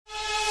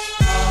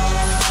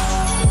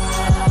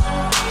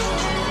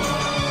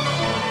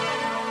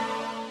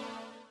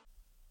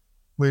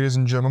Ladies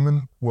and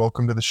gentlemen,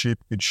 welcome to the Sheep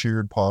Get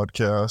Cheered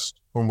podcast,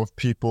 home of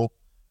people,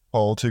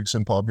 politics,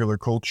 and popular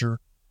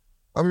culture.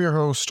 I'm your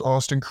host,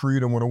 Austin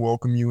Creed. I want to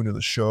welcome you into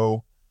the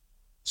show.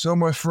 So,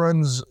 my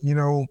friends,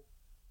 the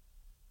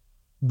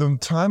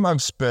time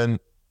I've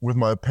spent with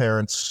my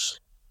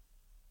parents,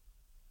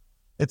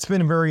 it's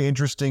been very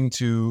interesting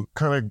to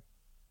kind of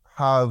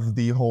have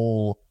the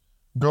whole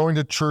going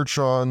to church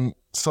on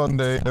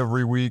Sunday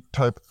every week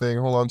type of thing.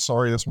 Hold on,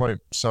 sorry, this might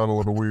sound a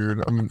little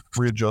weird. I'm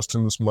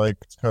readjusting this mic.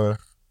 It's kind of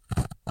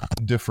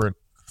different.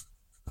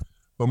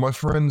 But my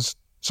friends,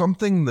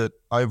 something that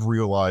I've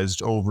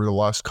realized over the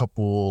last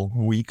couple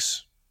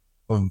weeks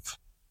of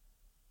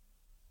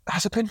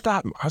has it been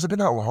that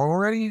long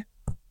already?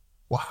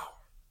 Wow.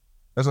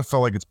 Doesn't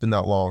feel like it's been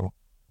that long.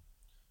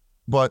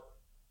 But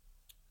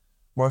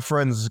my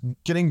friends,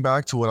 getting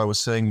back to what I was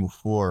saying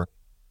before,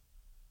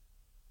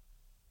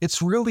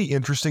 it's really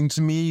interesting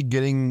to me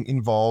getting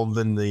involved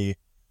in the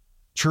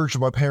church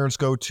my parents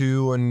go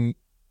to and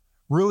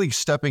really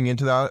stepping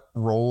into that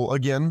role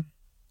again.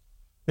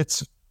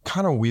 It's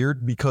kind of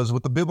weird because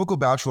with the biblical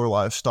bachelor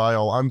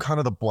lifestyle, I'm kind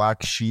of the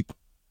black sheep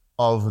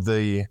of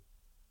the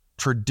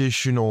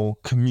traditional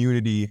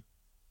community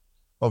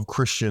of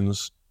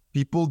Christians.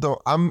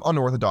 I'm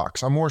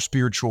unorthodox. I'm more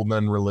spiritual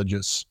than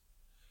religious.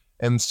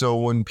 And so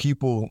when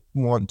people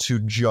want to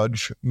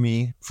judge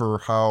me for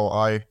how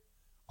I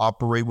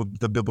operate with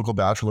the biblical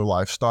bachelor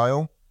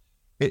lifestyle,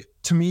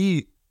 to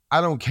me, I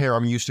don't care.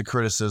 I'm used to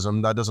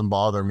criticism. That doesn't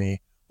bother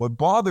me. What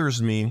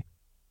bothers me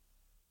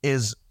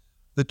is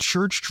the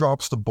church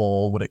drops the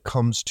ball when it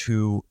comes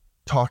to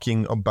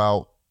talking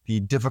about the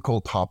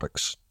difficult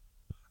topics.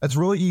 It's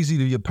really easy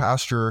to be a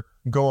pastor,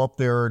 go up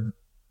there,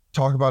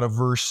 talk about a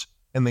verse,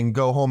 and then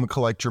go home and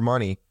collect your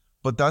money.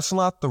 But that's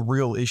not the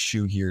real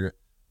issue here.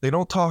 They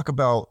don't talk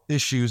about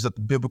issues that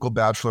the biblical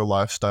bachelor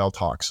lifestyle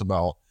talks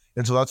about.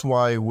 And so that's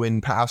why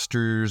when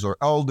pastors or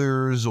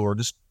elders or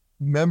just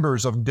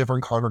members of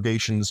different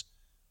congregations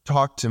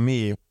talk to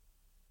me,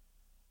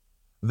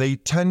 they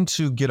tend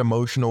to get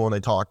emotional when they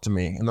talk to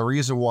me. And the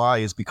reason why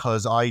is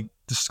because I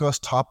discuss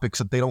topics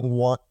that they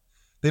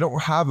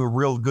don't have a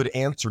real good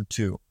answer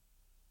to.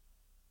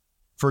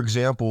 For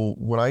example,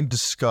 when I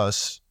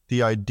discuss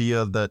the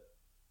idea that,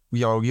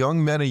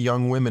 young men and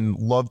young women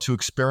love to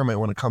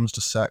experiment when it comes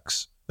to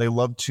sex. They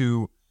love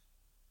to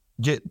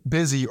get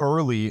busy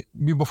early,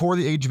 before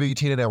the age of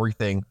 18 and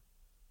everything.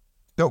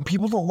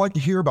 People don't like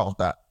to hear about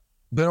that.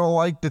 They don't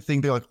like to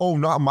think, they're like, oh,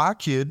 not my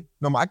kid.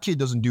 No, my kid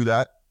doesn't do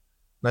that.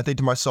 And I think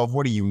to myself,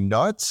 what are you,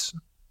 nuts?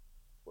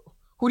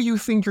 Who do you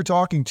think you're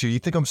talking to? You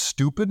think I'm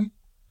stupid?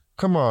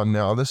 Come on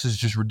now, this is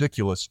just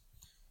ridiculous.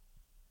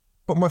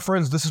 But my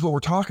friends, this is what we're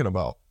talking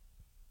about.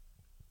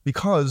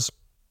 Because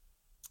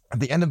at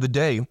the end of the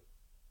day,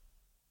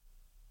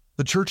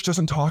 the church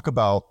doesn't talk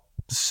about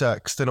the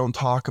sex. They don't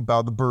talk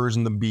about the birds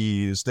and the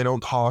bees. They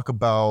don't talk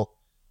about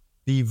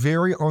the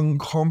very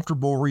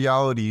uncomfortable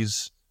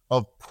realities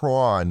of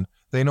prawn.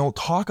 They don't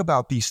talk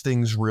about these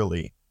things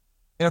really.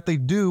 And if they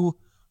do,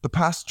 the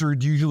pastor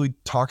usually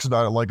talks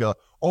about it like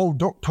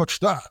don't touch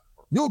that.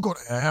 You'll go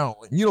to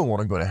hell. You don't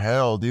want to go to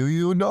hell, do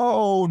you?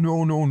 No.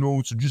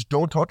 So just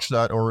don't touch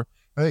that. Or,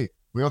 hey,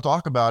 we don't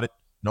talk about it.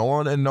 No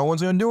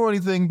one's going to do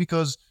anything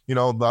because,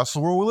 that's the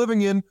world we're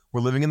living in.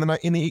 We're living in the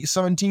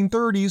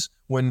 1730s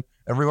when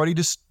everybody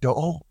just,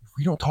 if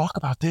we don't talk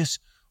about this,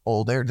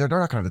 they're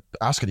not going to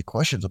ask any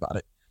questions about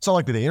it. It's not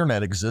like the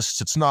internet exists.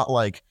 It's not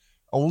like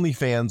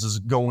OnlyFans is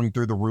going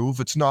through the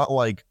roof. It's not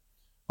like,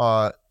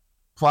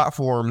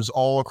 platforms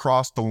all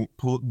across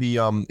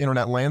the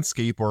internet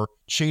landscape are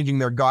changing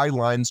their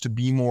guidelines to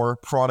be more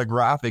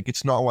pornographic.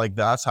 It's not like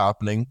that's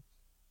happening.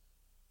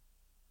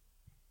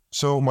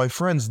 So, my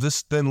friends,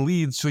 this then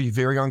leads to a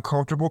very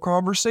uncomfortable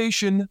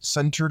conversation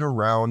centered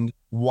around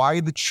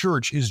why the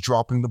church is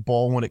dropping the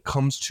ball when it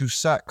comes to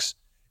sex.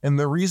 And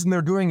the reason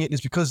they're doing it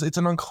is because it's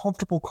an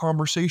uncomfortable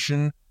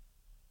conversation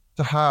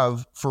to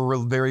have for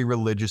very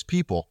religious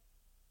people.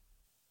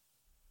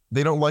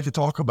 They don't like to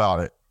talk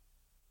about it.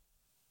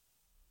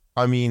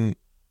 I mean,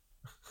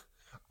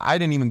 I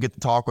didn't even get to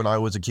talk when I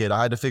was a kid.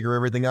 I had to figure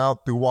everything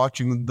out through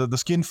watching the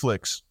skin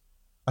flicks.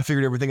 I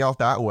figured everything out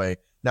that way.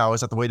 Now,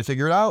 is that the way to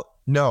figure it out?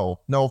 No,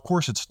 of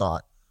course it's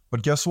not.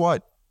 But guess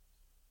what?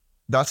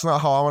 That's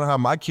not how I want to have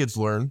my kids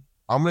learn.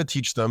 I'm going to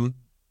teach them.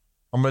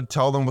 I'm going to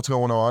tell them what's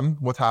going on,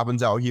 what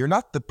happens out here,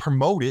 not to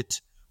promote it,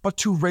 but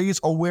to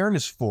raise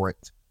awareness for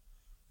it.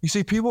 You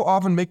see, people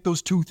often make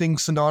those two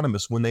things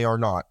synonymous when they are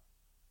not.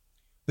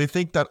 They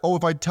think that,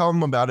 if I tell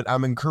them about it,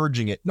 I'm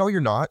encouraging it. No,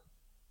 you're not.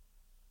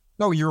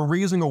 No, you're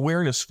raising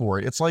awareness for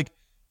it. It's like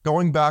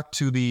going back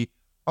to if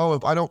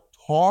I don't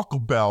talk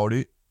about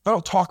it, if I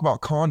don't talk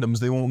about condoms,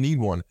 they won't need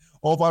one.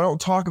 If I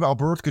don't talk about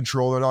birth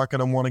control, they're not going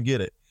to want to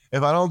get it.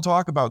 If I don't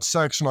talk about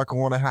sex, they're not going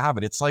to want to have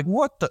it. It's like,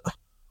 what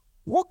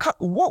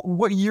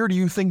year do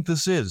you think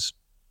this is?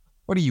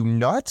 What are you,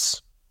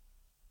 nuts?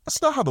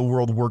 That's not how the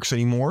world works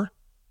anymore.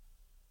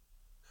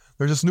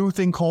 There's this new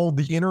thing called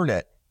the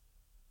internet.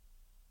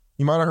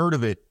 You might have heard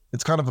of it.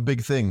 It's kind of a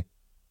big thing.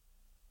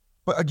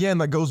 But again,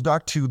 that goes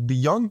back to the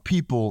young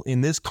people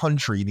in this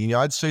country, the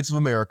United States of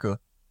America.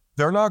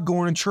 They're not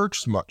going to church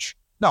as much.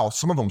 Now,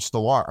 some of them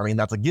still are. I mean,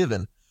 that's a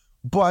given.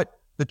 But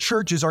the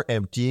churches are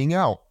emptying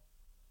out.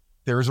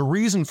 There's a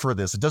reason for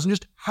this. It doesn't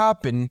just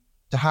happen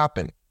to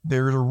happen.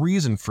 There's a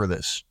reason for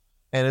this.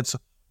 And it's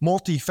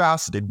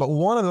multifaceted. But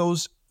one of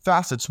those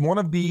facets, one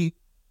of the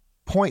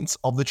points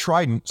of the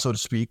trident, so to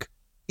speak,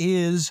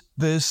 is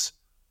this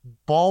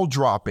ball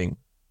dropping.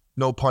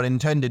 No pun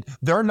intended.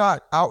 They're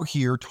not out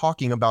here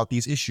talking about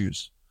these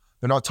issues.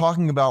 They're not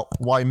talking about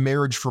why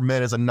marriage for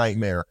men is a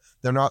nightmare.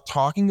 They're not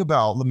talking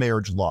about the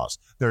marriage laws.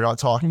 They're not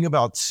talking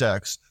about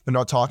sex. They're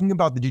not talking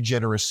about the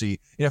degeneracy.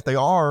 And if they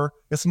are,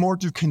 it's more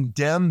to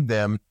condemn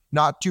them,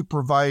 not to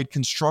provide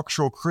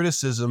constructural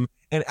criticism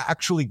and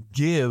actually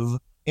give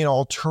an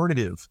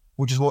alternative,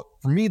 which is what,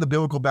 for me, the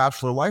biblical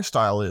bachelor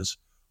lifestyle is,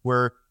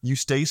 where you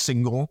stay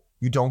single,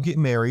 you don't get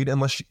married,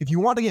 unless if you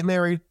want to get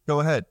married, go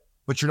ahead,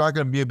 but you're not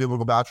going to be a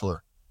biblical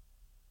bachelor.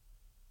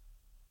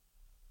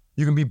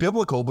 You can be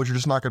biblical, but you're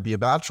just not going to be a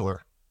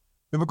bachelor.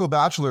 Biblical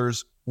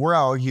bachelors, we're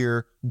out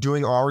here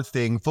doing our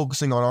thing,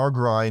 focusing on our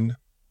grind,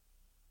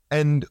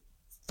 and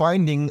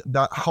finding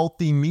that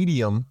healthy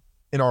medium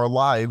in our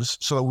lives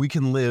so that we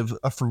can live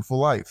a fruitful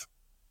life.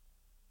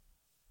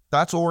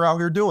 That's what we're out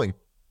here doing.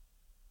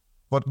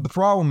 But the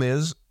problem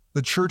is,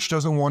 the church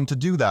doesn't want to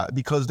do that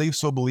because they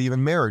still believe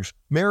in marriage.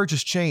 Marriage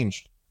has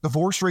changed.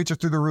 Divorce rates are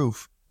through the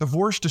roof.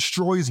 Divorce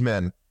destroys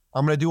men.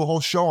 I'm going to do a whole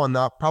show on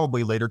that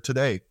probably later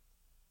today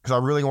because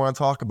I really want to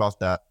talk about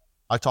that.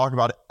 I talk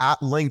about it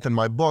at length in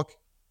my book,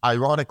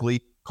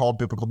 ironically called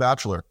Biblical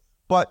Bachelor.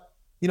 But,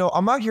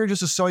 I'm not here just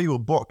to sell you a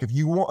book. If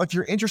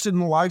you're interested in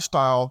the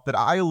lifestyle that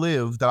I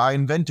live, that I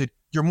invented,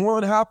 you're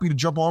more than happy to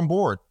jump on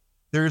board.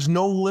 There is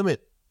no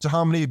limit to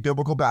how many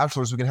biblical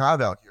bachelors we can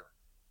have out here.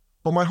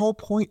 But my whole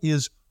point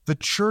is the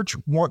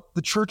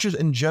churches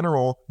in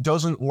general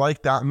doesn't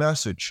like that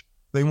message.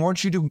 They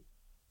want you to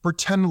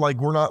pretend like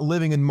we're not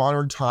living in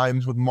modern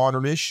times with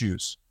modern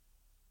issues.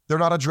 They're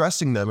not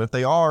addressing them. If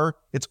they are,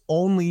 it's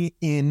only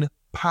in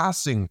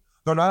passing.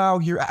 They're not out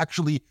here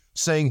actually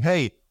saying,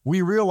 hey,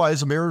 we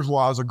realize the marriage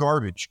laws are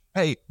garbage.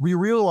 Hey, we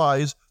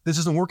realize this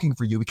isn't working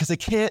for you, because they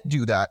can't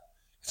do that.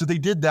 So if they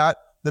did that,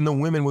 then the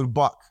women would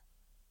buck.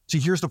 See,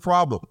 here's the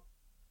problem.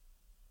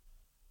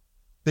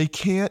 They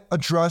can't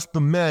address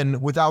the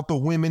men without the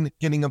women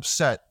getting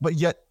upset, but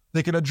yet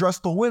they can address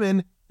the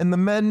women, and the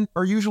men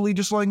are usually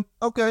just like,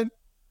 okay.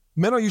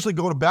 Men are usually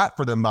go to bat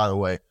for them, by the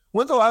way.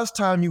 When's the last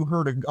time you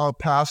heard a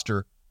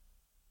pastor,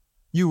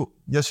 you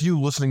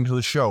listening to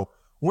the show,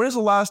 when is the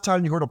last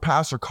time you heard a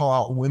pastor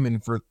call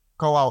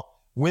out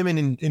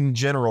women in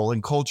general,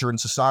 in culture and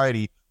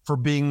society, for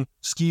being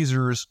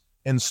skeezers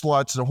and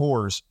sluts and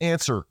whores?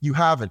 Answer, you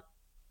haven't.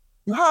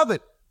 You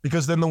haven't.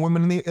 Because then the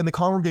women in the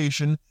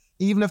congregation,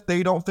 even if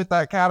they don't fit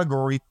that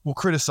category, will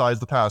criticize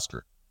the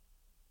pastor.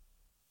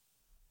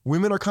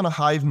 Women are kind of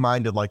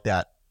hive-minded like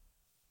that.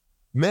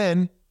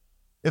 Men,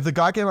 if the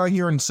guy came out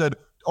here and said,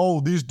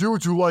 oh, these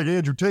dudes who like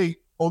Andrew Tate,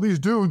 oh, these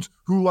dudes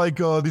who like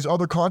these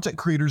other content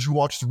creators who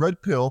watch the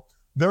Red Pill,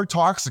 they're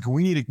toxic,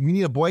 we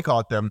need to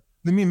boycott them.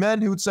 There be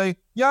men who would say,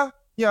 yeah,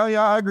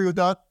 I agree with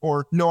that,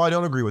 or no, I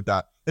don't agree with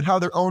that. They'd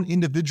have their own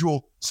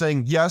individual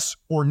saying yes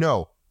or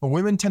no. But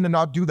women tend to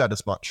not do that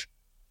as much.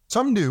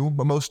 Some do,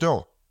 but most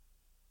don't.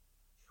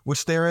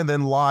 Which therein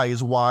then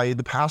lies why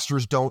the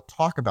pastors don't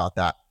talk about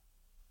that.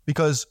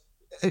 Because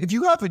if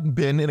you haven't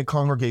been in a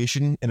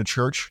congregation, in a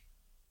church,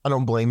 I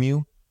don't blame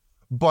you.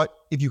 But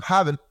if you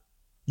haven't,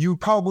 you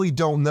probably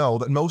don't know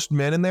that most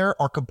men in there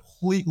are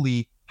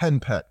completely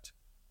henpecked,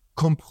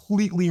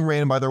 completely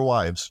ran by their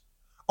wives.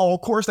 Oh,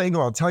 of course they ain't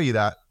going to tell you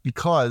that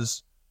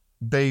because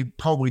they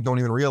probably don't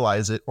even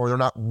realize it, or they're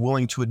not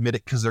willing to admit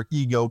it because their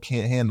ego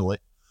can't handle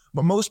it.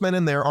 But most men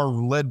in there are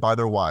led by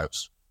their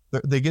wives.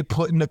 They get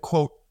put in a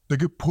quote, they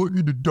get put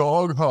in the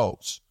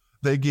doghouse.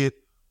 They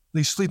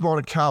sleep on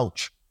a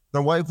couch.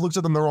 Their wife looks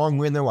at them the wrong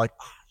way and they're like,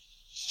 oh,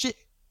 shit,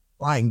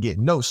 I ain't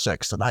getting no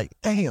sex tonight.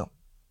 Damn.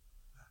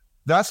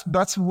 That's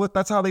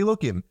how they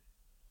look in.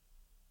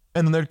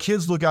 And then their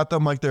kids look at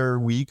them like they're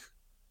weak.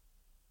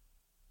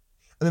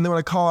 And then they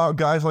want to call out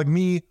guys like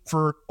me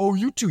for, oh,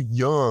 you're too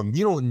young.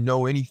 You don't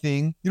know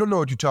anything. You don't know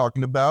what you're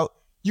talking about.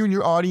 You and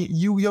your audience,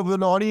 you have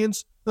an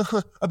audience?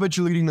 I bet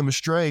you're leading them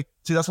astray.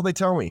 See, that's what they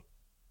tell me.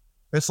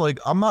 It's like,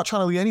 I'm not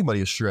trying to lead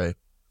anybody astray.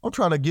 I'm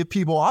trying to give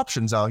people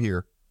options out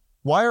here.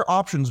 Why are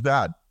options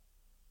bad?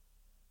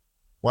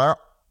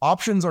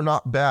 Options are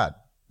not bad.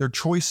 They're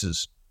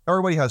choices.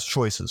 Everybody has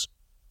choices.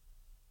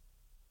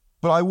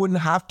 But I wouldn't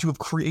have to have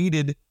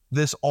created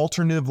this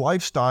alternative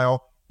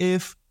lifestyle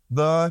if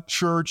the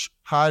church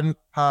hadn't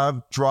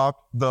have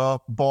dropped the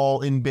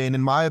ball and been,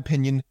 in my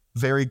opinion,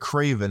 very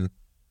craven.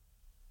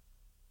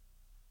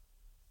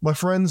 My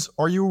friends,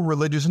 are you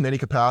religious in any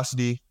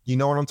capacity? You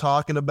know what I'm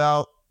talking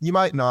about? You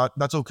might not.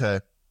 That's okay.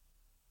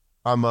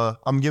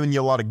 I'm giving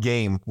you a lot of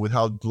game with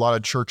how a lot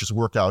of churches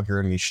work out here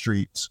in these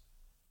streets.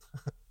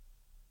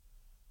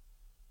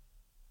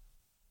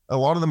 A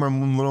lot of them are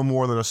a little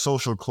more than a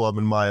social club,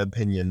 in my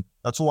opinion.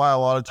 That's why a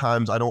lot of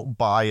times I don't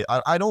buy it.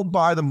 I don't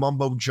buy the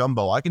mumbo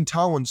jumbo. I can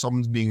tell when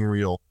someone's being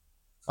real.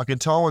 I can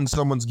tell when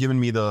someone's giving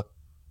me the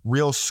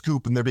real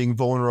scoop and they're being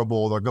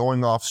vulnerable. They're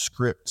going off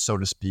script, so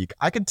to speak.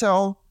 I can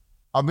tell.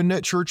 I've been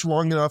at church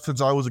long enough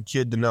since I was a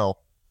kid to know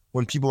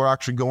when people are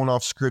actually going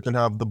off script and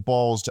have the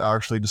balls to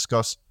actually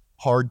discuss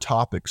hard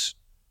topics.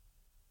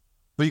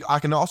 But I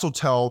can also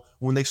tell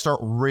when they start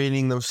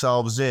reining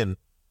themselves in.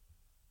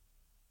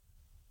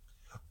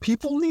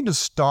 People need to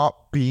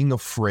stop being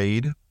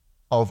afraid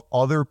of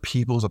other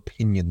people's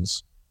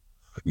opinions.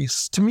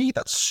 To me,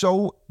 that's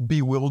so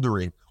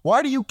bewildering.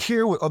 Why do you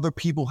care what other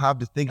people have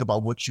to think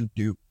about what you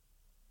do?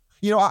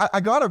 You know, I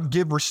gotta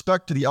give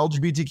respect to the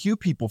LGBTQ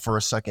people for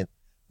a second.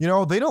 You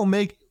know, they don't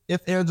make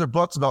ifs, ands, or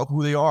buts about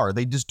who they are.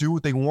 They just do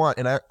what they want.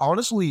 And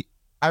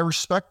I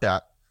respect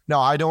that. Now,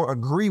 I don't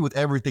agree with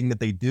everything that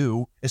they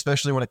do,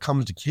 especially when it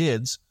comes to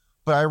kids,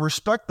 but I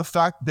respect the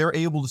fact they're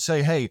able to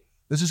say, hey,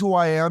 this is who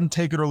I am,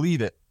 take it or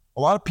leave it.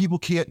 A lot of people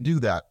can't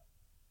do that.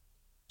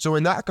 So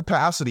in that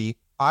capacity,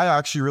 I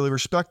actually really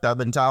respect that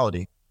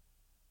mentality.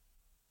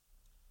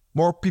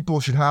 More people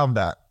should have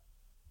that.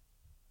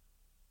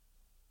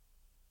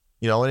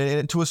 You know,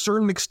 and to a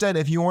certain extent,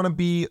 if you want to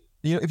be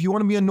a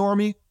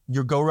normie,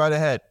 you go right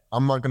ahead.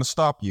 I'm not going to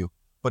stop you.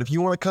 But if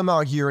you want to come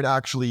out here and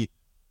actually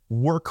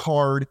work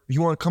hard, if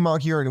you want to come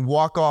out here and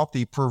walk off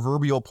the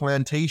proverbial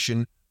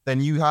plantation,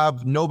 then you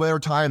have no better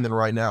time than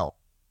right now.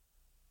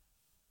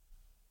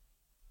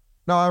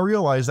 Now, I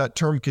realize that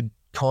term could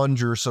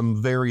conjure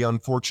some very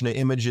unfortunate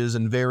images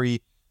and it's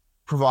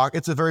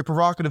a very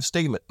provocative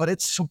statement, but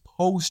it's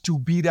supposed to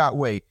be that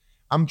way.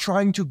 I'm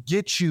trying to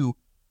get you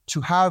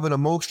to have an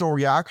emotional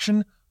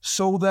reaction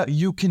so that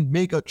you can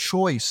make a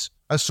choice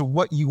as to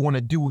what you want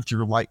to do with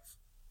your life.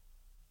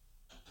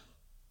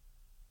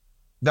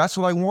 That's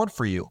what I want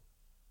for you.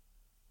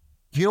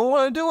 If you don't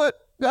want to do it,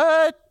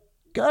 go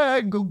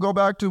ahead, go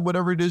back to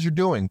whatever it is you're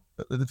doing.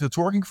 If it's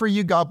working for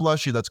you, God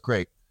bless you, that's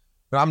great.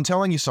 But I'm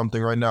telling you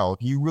something right now.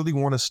 If you really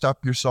want to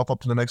step yourself up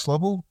to the next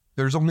level,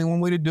 there's only one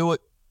way to do it.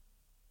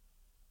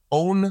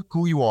 Own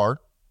who you are,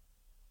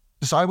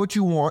 decide what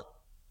you want,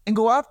 and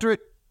go after it.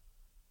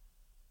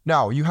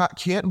 Now, you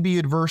can't be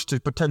adverse to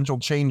potential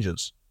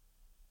changes,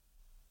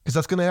 because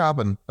that's going to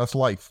happen. That's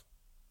life.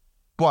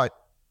 But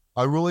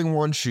I really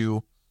want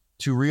you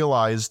to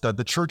realize that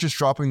the church is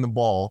dropping the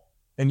ball,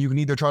 and you can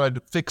either try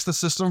to fix the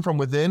system from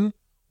within,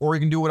 or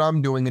you can do what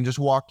I'm doing and just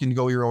walk and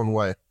go your own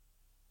way.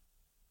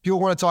 People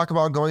want to talk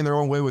about going their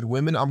own way with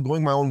women. I'm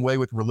going my own way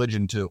with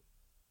religion too.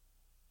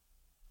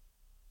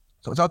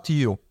 So it's up to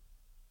you.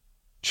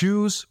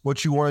 Choose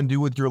what you want to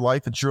do with your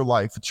life. It's your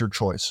life. It's your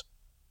choice.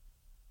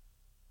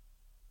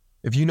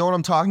 If you know what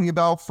I'm talking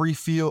about,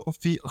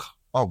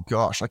 oh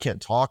gosh, I can't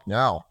talk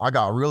now. I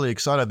got really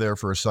excited there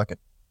for a second.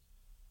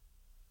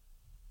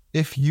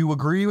 If you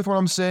agree with what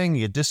I'm saying,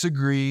 you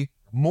disagree,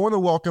 more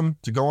than welcome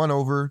to go on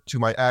over to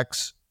my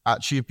ex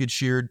at Chief Get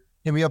Cheered.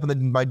 Hit me up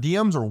my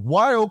DMs are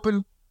wide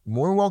open.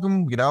 More than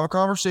welcome. We can have a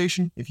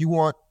conversation if you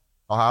want.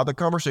 I'll have the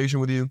conversation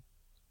with you.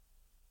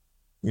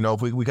 You know,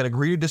 if we can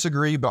agree to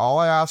disagree, but all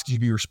I ask is you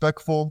be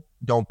respectful.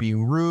 Don't be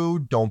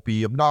rude. Don't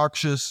be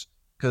obnoxious,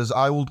 because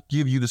I will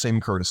give you the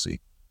same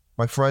courtesy.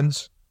 My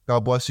friends,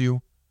 God bless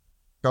you.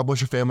 God bless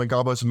your family.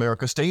 God bless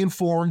America. Stay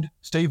informed,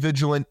 stay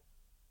vigilant,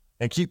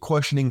 and keep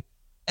questioning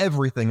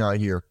everything I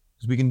hear,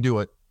 because we can do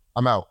it.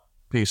 I'm out.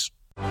 Peace.